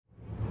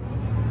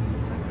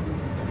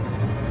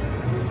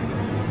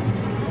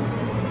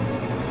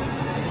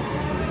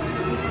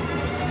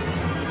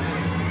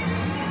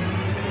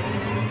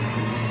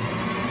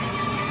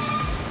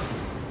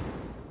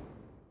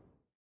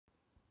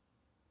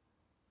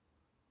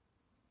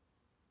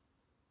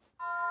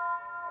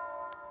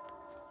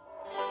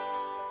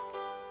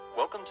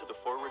Welcome to the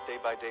Forward Day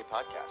by Day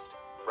podcast,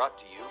 brought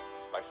to you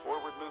by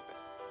Forward Movement.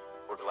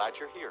 We're glad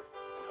you're here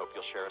and hope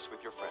you'll share us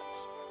with your friends.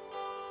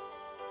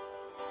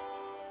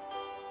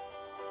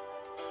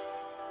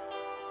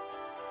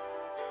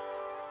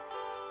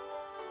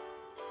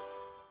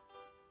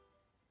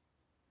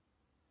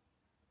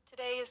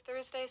 Today is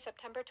Thursday,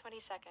 September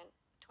 22nd,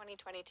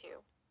 2022.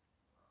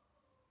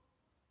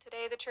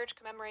 Today the church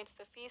commemorates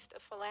the feast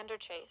of Philander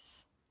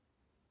Chase.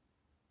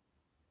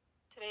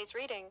 Today's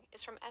reading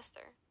is from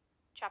Esther,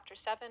 chapter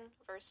 7,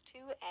 verse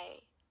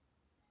 2a.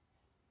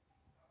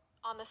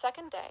 On the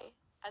second day,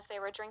 as they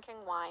were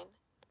drinking wine,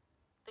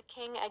 the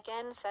king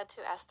again said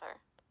to Esther,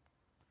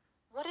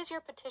 "What is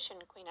your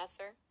petition, Queen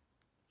Esther?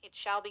 It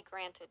shall be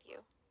granted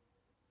you."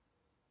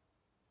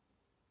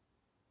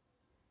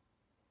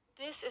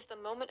 This is the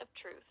moment of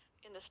truth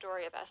in the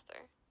story of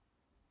Esther.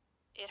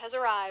 It has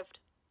arrived,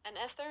 and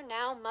Esther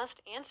now must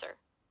answer.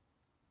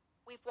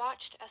 We've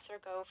watched Esther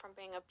go from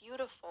being a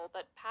beautiful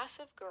but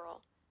passive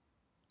girl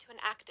to an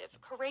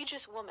active,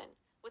 courageous woman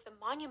with a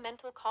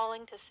monumental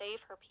calling to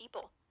save her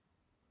people.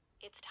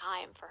 It's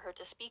time for her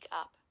to speak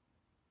up.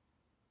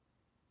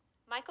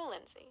 Michael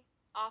Lindsay,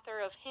 author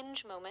of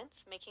Hinge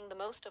Moments, Making the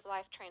Most of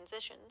Life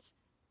Transitions,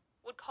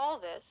 would call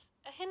this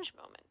a hinge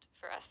moment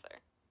for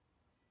Esther.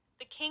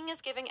 The king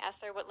is giving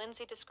Esther what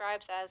Lindsay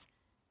describes as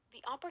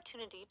the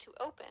opportunity to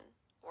open,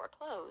 or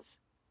close,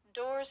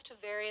 doors to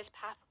various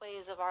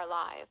pathways of our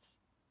lives.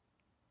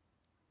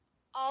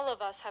 All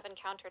of us have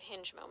encountered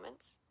hinge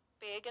moments,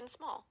 big and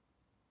small.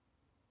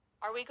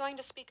 Are we going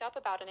to speak up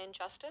about an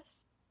injustice?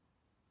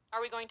 Are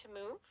we going to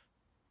move?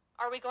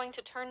 Are we going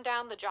to turn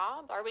down the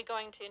job? Are we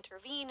going to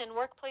intervene in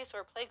workplace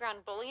or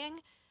playground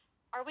bullying?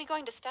 Are we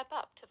going to step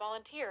up to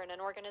volunteer in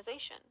an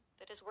organization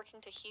that is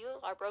working to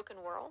heal our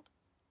broken world?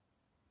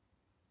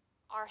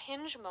 Our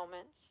hinge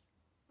moments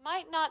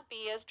might not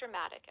be as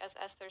dramatic as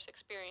Esther's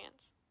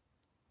experience,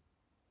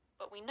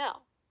 but we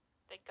know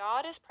that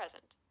God is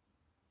present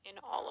in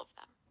all of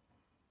them.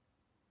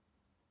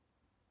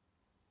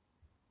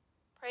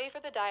 Pray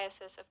for the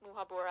Diocese of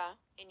Muhabura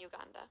in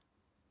Uganda.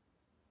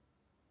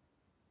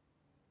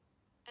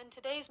 And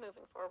today's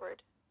moving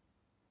forward.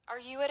 Are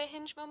you at a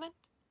hinge moment?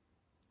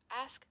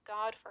 Ask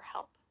God for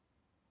help.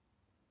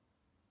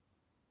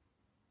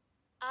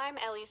 I'm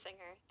Ellie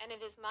Singer, and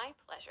it is my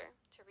pleasure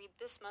to read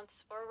this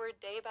month's Forward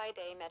Day by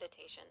Day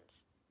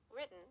Meditations,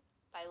 written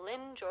by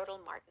Lynn Jordal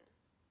Martin.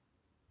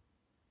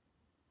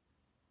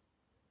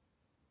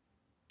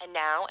 And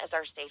now, as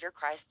our Savior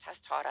Christ has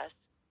taught us,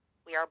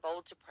 we are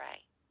bold to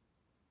pray.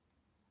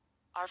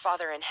 Our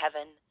Father in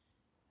heaven,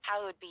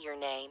 hallowed be your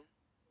name.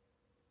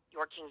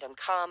 Your kingdom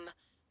come,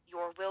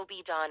 your will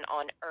be done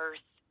on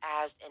earth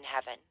as in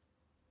heaven.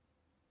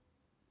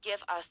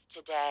 Give us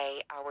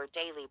today our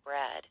daily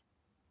bread.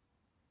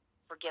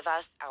 Forgive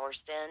us our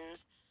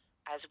sins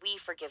as we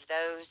forgive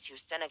those who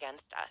sin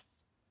against us.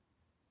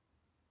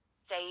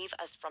 Save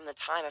us from the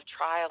time of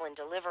trial and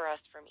deliver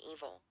us from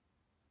evil.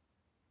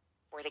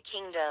 For the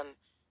kingdom,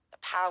 the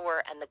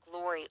power, and the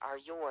glory are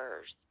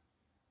yours,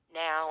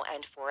 now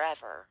and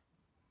forever.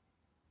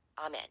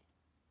 Amen.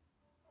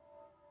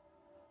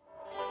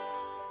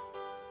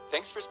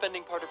 Thanks for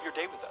spending part of your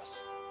day with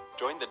us.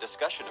 Join the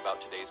discussion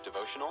about today's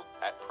devotional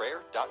at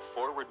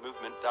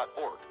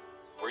prayer.forwardmovement.org,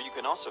 where you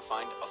can also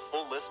find a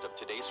full list of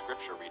today's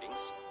scripture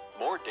readings,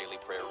 more daily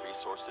prayer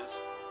resources,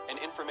 and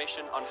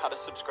information on how to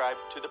subscribe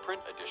to the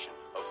print edition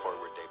of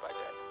Forward Day by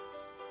Day.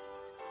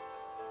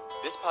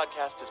 This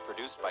podcast is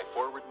produced by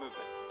Forward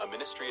Movement, a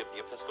ministry of the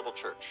Episcopal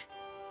Church.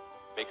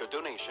 Make a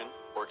donation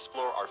or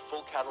explore our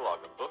full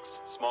catalog of books,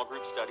 small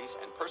group studies,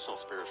 and personal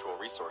spiritual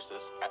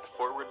resources at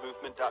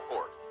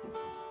forwardmovement.org.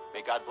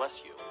 May God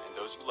bless you and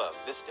those you love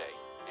this day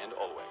and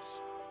always.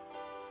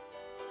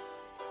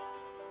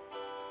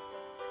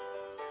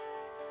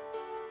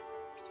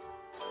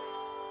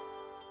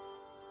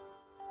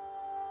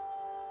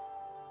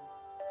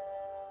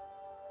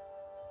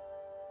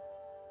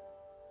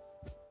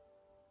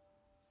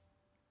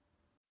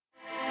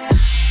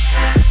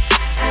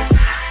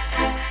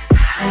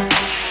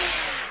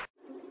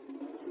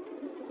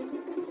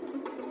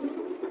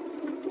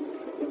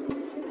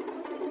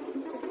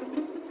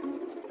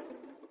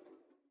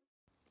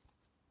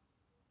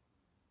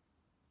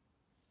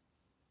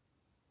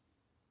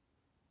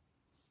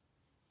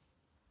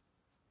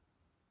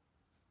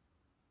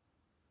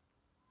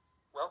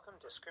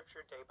 Welcome to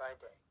Scripture Day by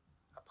Day,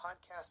 a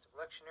podcast of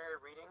lectionary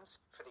readings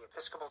for the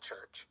Episcopal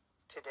Church.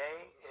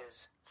 Today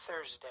is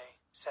Thursday,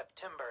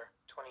 September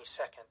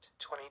 22nd,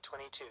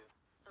 2022.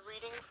 A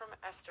reading from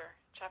Esther,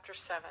 chapter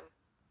 7.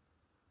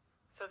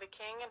 So the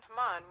king and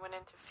Haman went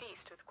in to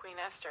feast with Queen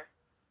Esther.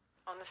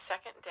 On the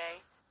second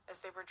day, as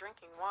they were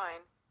drinking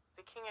wine,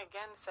 the king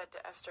again said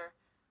to Esther,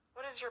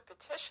 "What is your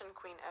petition,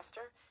 Queen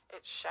Esther?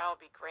 It shall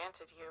be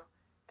granted you.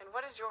 And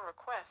what is your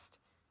request?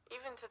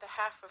 Even to the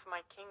half of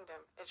my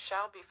kingdom, it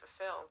shall be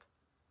fulfilled."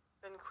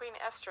 Then Queen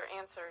Esther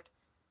answered,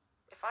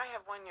 "If I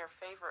have won your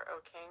favor,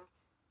 O king,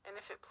 and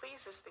if it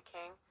pleases the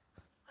king,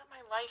 let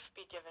my life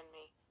be given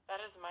me.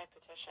 That is my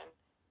petition,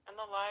 and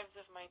the lives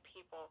of my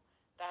people,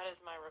 that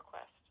is my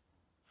request.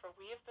 For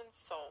we have been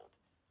sold,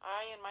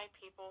 I and my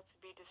people, to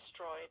be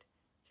destroyed,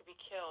 to be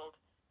killed,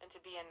 and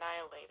to be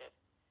annihilated.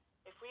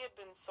 If we had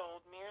been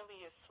sold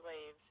merely as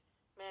slaves,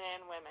 men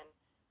and women,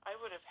 I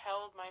would have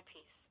held my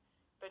peace,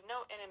 but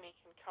no enemy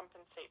can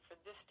compensate for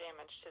this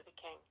damage to the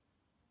king."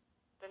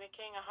 Then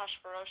King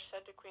Ahasuerus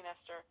said to Queen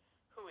Esther,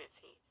 "Who is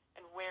he,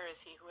 and where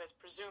is he who has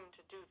presumed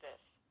to do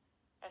this?"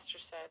 Esther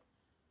said,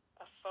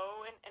 "A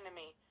foe and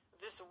enemy,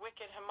 this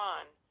wicked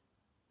Haman."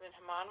 Then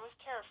Haman was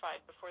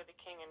terrified before the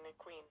king and the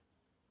queen.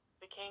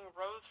 The king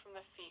rose from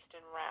the feast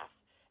in wrath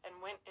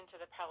and went into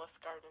the palace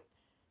garden.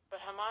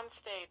 But Haman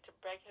stayed to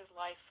beg his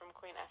life from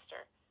Queen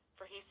Esther,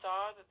 for he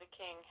saw that the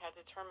king had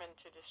determined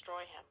to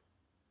destroy him.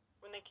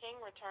 When the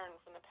king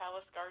returned from the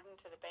palace garden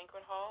to the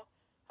banquet hall,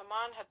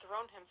 Haman had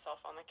thrown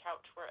himself on the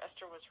couch where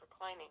Esther was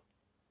reclining.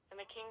 And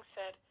the king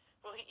said,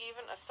 "Will he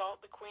even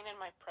assault the queen in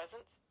my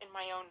presence, in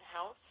my own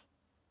house?"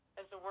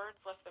 As the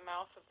words left the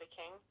mouth of the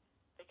king,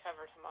 they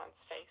covered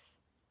Haman's face.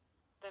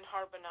 Then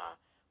Harbonah,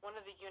 one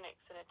of the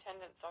eunuchs in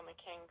attendance on the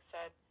king,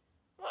 said,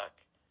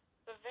 "Look,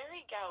 the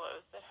very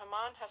gallows that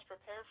Haman has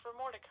prepared for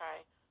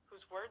Mordecai,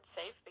 whose word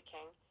saved the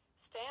king,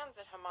 stands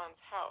at Haman's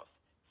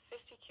house,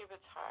 50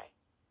 cubits high."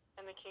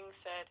 And the king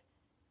said,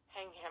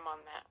 "Hang him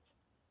on that."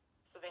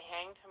 So they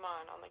hanged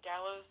Haman on the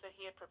gallows that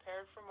he had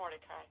prepared for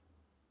Mordecai.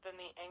 Then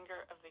the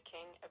anger of the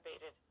king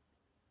abated.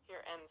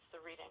 Here ends the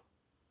reading.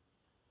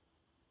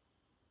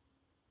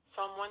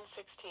 Psalm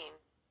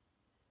 116.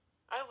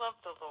 I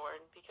love the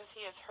Lord, because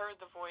he has heard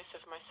the voice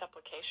of my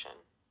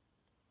supplication,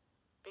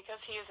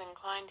 because he has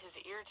inclined his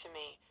ear to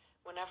me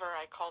whenever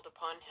I called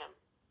upon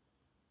him.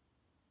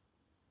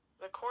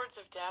 The cords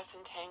of death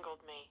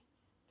entangled me.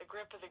 The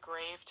grip of the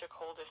grave took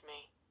hold of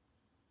me.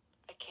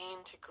 I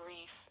came to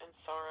grief and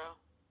sorrow.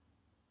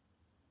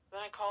 Then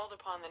I called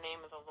upon the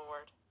name of the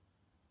Lord.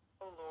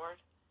 O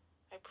Lord,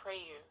 I pray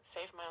you,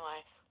 save my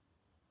life.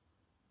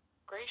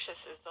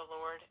 Gracious is the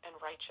Lord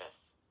and righteous.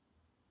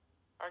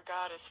 Our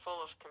God is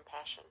full of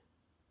compassion.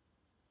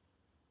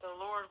 The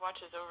Lord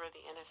watches over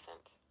the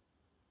innocent.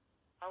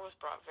 I was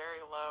brought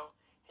very low,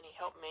 and he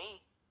helped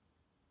me.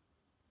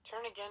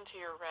 Turn again to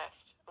your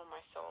rest, O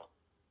my soul,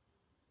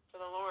 for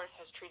the Lord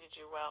has treated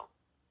you well.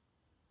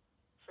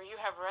 For you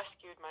have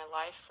rescued my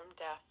life from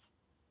death,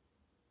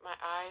 my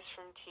eyes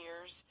from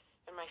tears,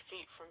 and my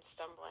feet from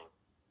stumbling.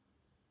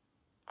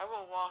 I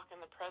will walk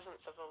in the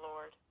presence of the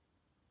Lord,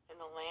 in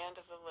the land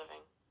of the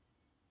living.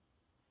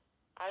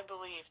 I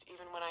believed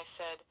even when I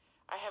said,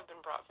 I have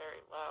been brought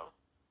very low.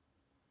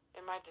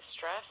 In my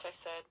distress I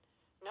said,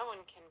 no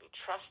one can be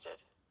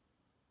trusted.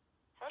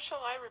 How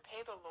shall I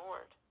repay the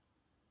Lord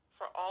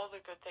for all the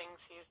good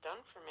things he has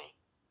done for me?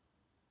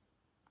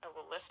 I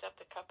will lift up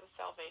the cup of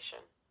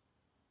salvation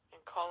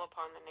and call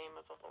upon the name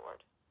of the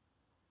Lord.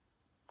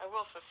 I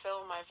will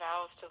fulfill my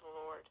vows to the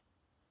Lord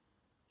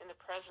in the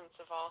presence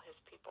of all his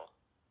people.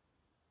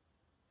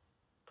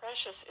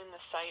 Precious in the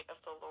sight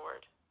of the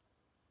Lord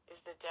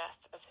is the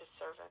death of his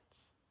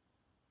servants.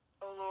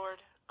 O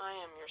Lord, I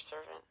am your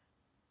servant.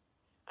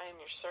 I am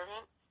your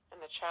servant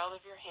and the child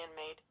of your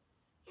handmaid.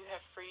 You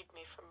have freed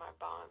me from my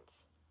bonds.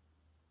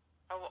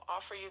 I will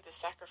offer you the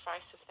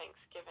sacrifice of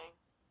thanksgiving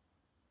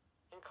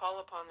and call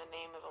upon the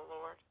name of the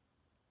Lord.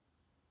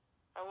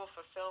 I will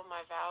fulfill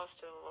my vows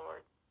to the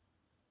Lord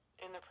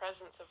in the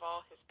presence of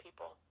all his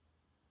people,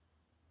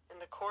 in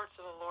the courts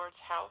of the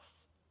Lord's house,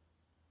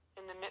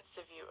 in the midst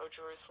of you, O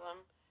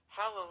Jerusalem.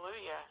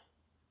 Hallelujah.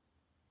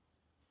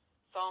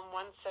 Psalm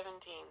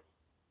 117.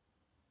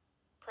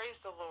 Praise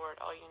the Lord,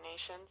 all you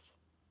nations.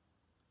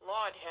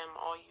 Laud him,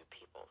 all you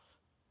peoples.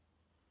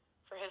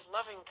 For his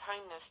loving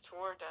kindness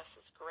toward us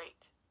is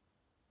great,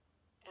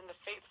 and the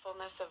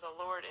faithfulness of the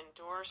Lord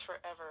endures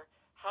forever.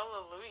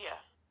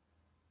 Hallelujah.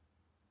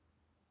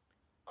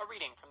 A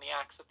reading from the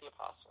Acts of the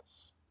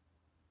Apostles.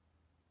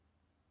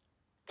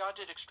 God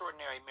did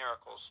extraordinary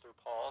miracles through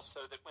Paul,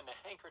 so that when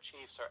the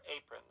handkerchiefs or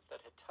aprons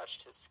that had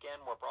touched his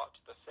skin were brought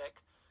to the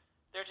sick,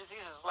 their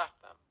diseases left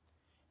them,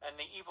 and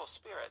the evil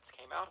spirits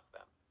came out of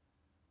them.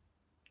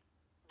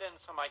 Then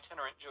some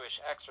itinerant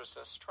Jewish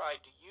exorcists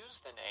tried to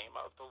use the name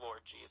of the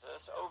Lord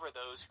Jesus over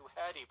those who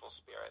had evil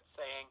spirits,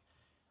 saying,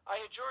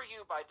 I adjure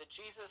you by the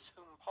Jesus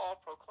whom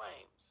Paul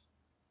proclaims.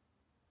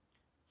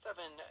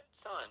 7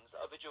 sons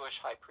of a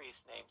Jewish high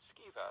priest named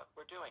Sceva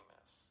were doing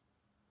this.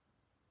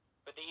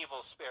 But the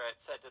evil spirit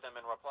said to them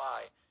in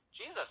reply,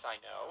 Jesus I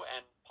know,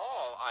 and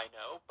Paul I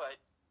know, but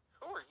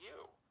who are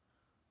you?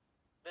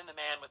 Then the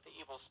man with the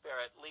evil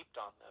spirit leaped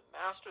on them,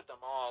 mastered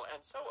them all,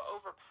 and so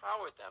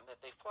overpowered them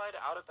that they fled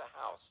out of the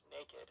house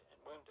naked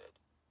and wounded.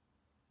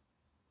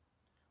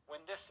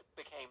 When this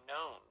became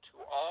known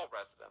to all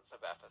residents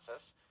of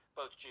Ephesus,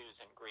 both Jews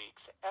and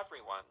Greeks,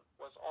 everyone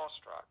was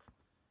awestruck,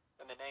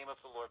 and the name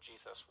of the Lord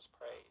Jesus was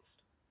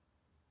praised.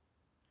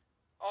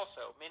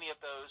 Also, many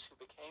of those who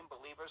became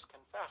believers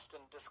confessed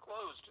and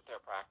disclosed their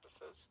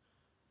practices.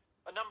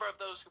 A number of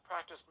those who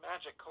practiced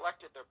magic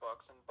collected their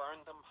books and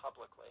burned them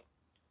publicly.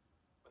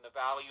 When the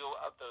value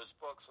of those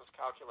books was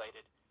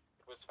calculated,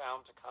 it was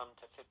found to come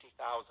to 50,000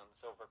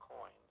 silver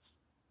coins.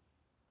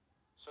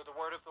 So the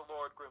word of the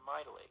Lord grew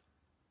mightily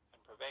and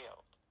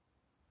prevailed.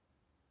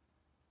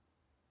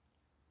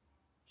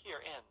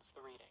 Here ends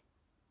the reading.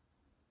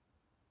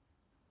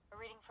 A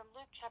reading from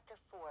Luke chapter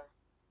 4.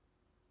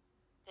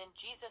 Then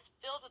Jesus,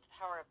 filled with the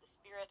power of the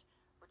Spirit,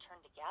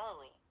 returned to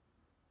Galilee,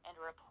 and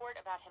a report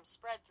about him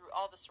spread through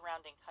all the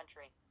surrounding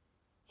country.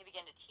 He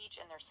began to teach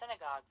in their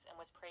synagogues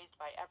and was praised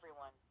by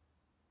everyone.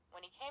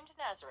 When he came to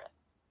Nazareth,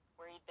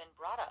 where he had been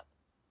brought up,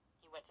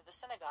 he went to the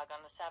synagogue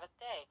on the Sabbath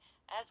day,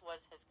 as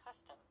was his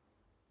custom.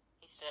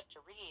 He stood up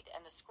to read,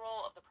 and the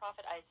scroll of the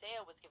prophet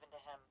Isaiah was given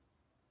to him.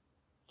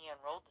 He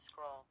unrolled the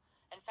scroll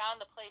and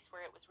found the place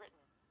where it was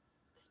written,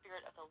 "The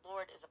Spirit of the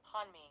Lord is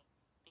upon me,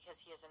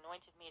 because he has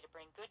anointed me to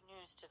bring good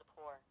news to the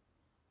poor.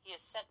 He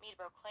has sent me to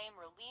proclaim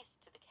release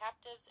to the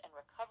captives and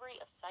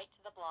recovery of sight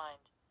to the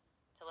blind,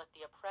 to let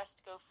the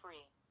oppressed go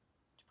free,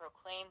 to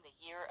proclaim the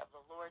year of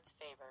the Lord's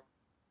favor."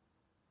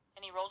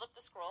 And he rolled up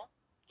the scroll,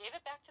 gave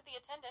it back to the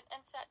attendant,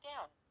 and sat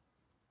down.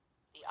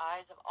 The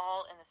eyes of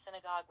all in the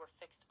synagogue were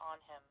fixed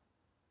on him.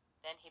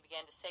 Then he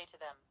began to say to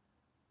them,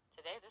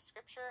 "Today this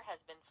scripture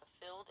has been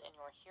fulfilled in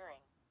your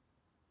hearing."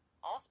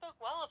 All spoke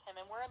well of him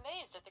and were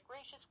amazed at the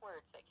gracious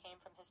words that came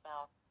from his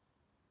mouth.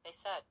 They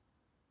said,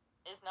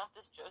 "Is not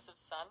this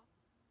Joseph's son?"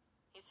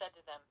 He said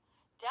to them,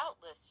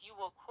 "Doubtless you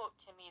will quote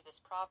to me this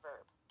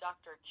proverb,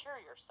 'Doctor, cure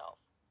yourself.'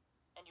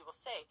 And you will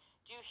say,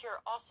 'Do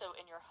here also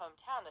in your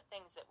hometown the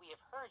things that we have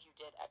heard you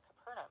did at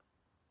Capernaum.'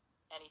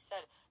 And he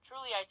said,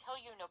 'Truly I tell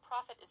you, no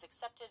prophet is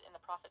accepted in the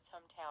prophet's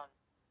hometown.'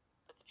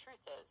 But the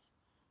truth is,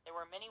 there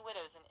were many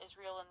widows in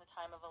Israel in the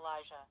time of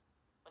Elijah,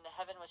 when the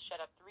heaven was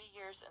shut up 3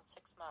 years and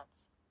 6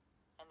 months,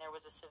 and there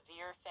was a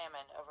severe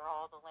famine over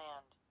all the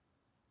land.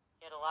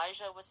 Yet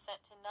Elijah was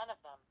sent to none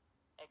of them,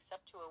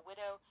 except to a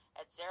widow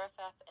at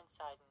Zarephath in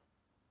Sidon.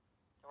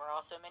 There were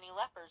also many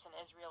lepers in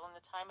Israel in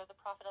the time of the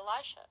prophet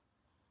Elisha,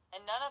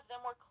 and none of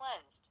them were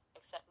cleansed,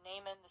 except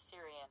Naaman the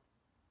Syrian."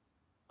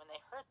 When they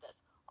heard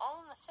this, all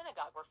in the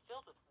synagogue were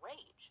filled with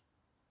rage.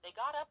 They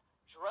got up,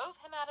 drove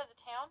him out of the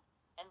town,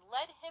 and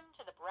led him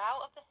to the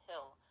brow of the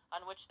hill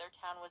on which their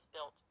town was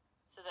built,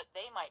 so that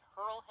they might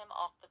hurl him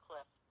off the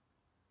cliff.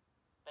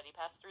 But he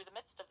passed through the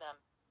midst of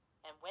them,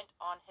 and went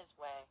on his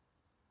way.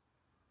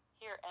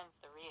 Here ends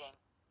the reading.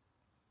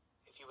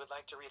 If you would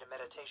like to read a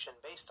meditation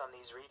based on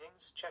these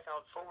readings, check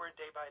out Forward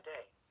Day by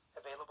Day,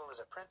 available as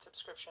a print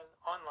subscription,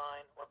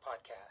 online, or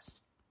podcast.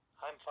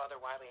 I'm Father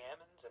Wiley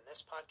Ammons, and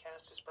this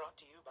podcast is brought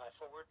to you by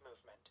Forward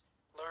Movement.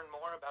 Learn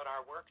more about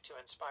our work to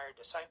inspire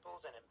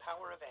disciples and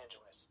empower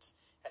evangelists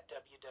at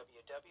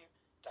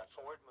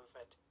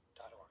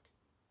www.forwardmovement.org.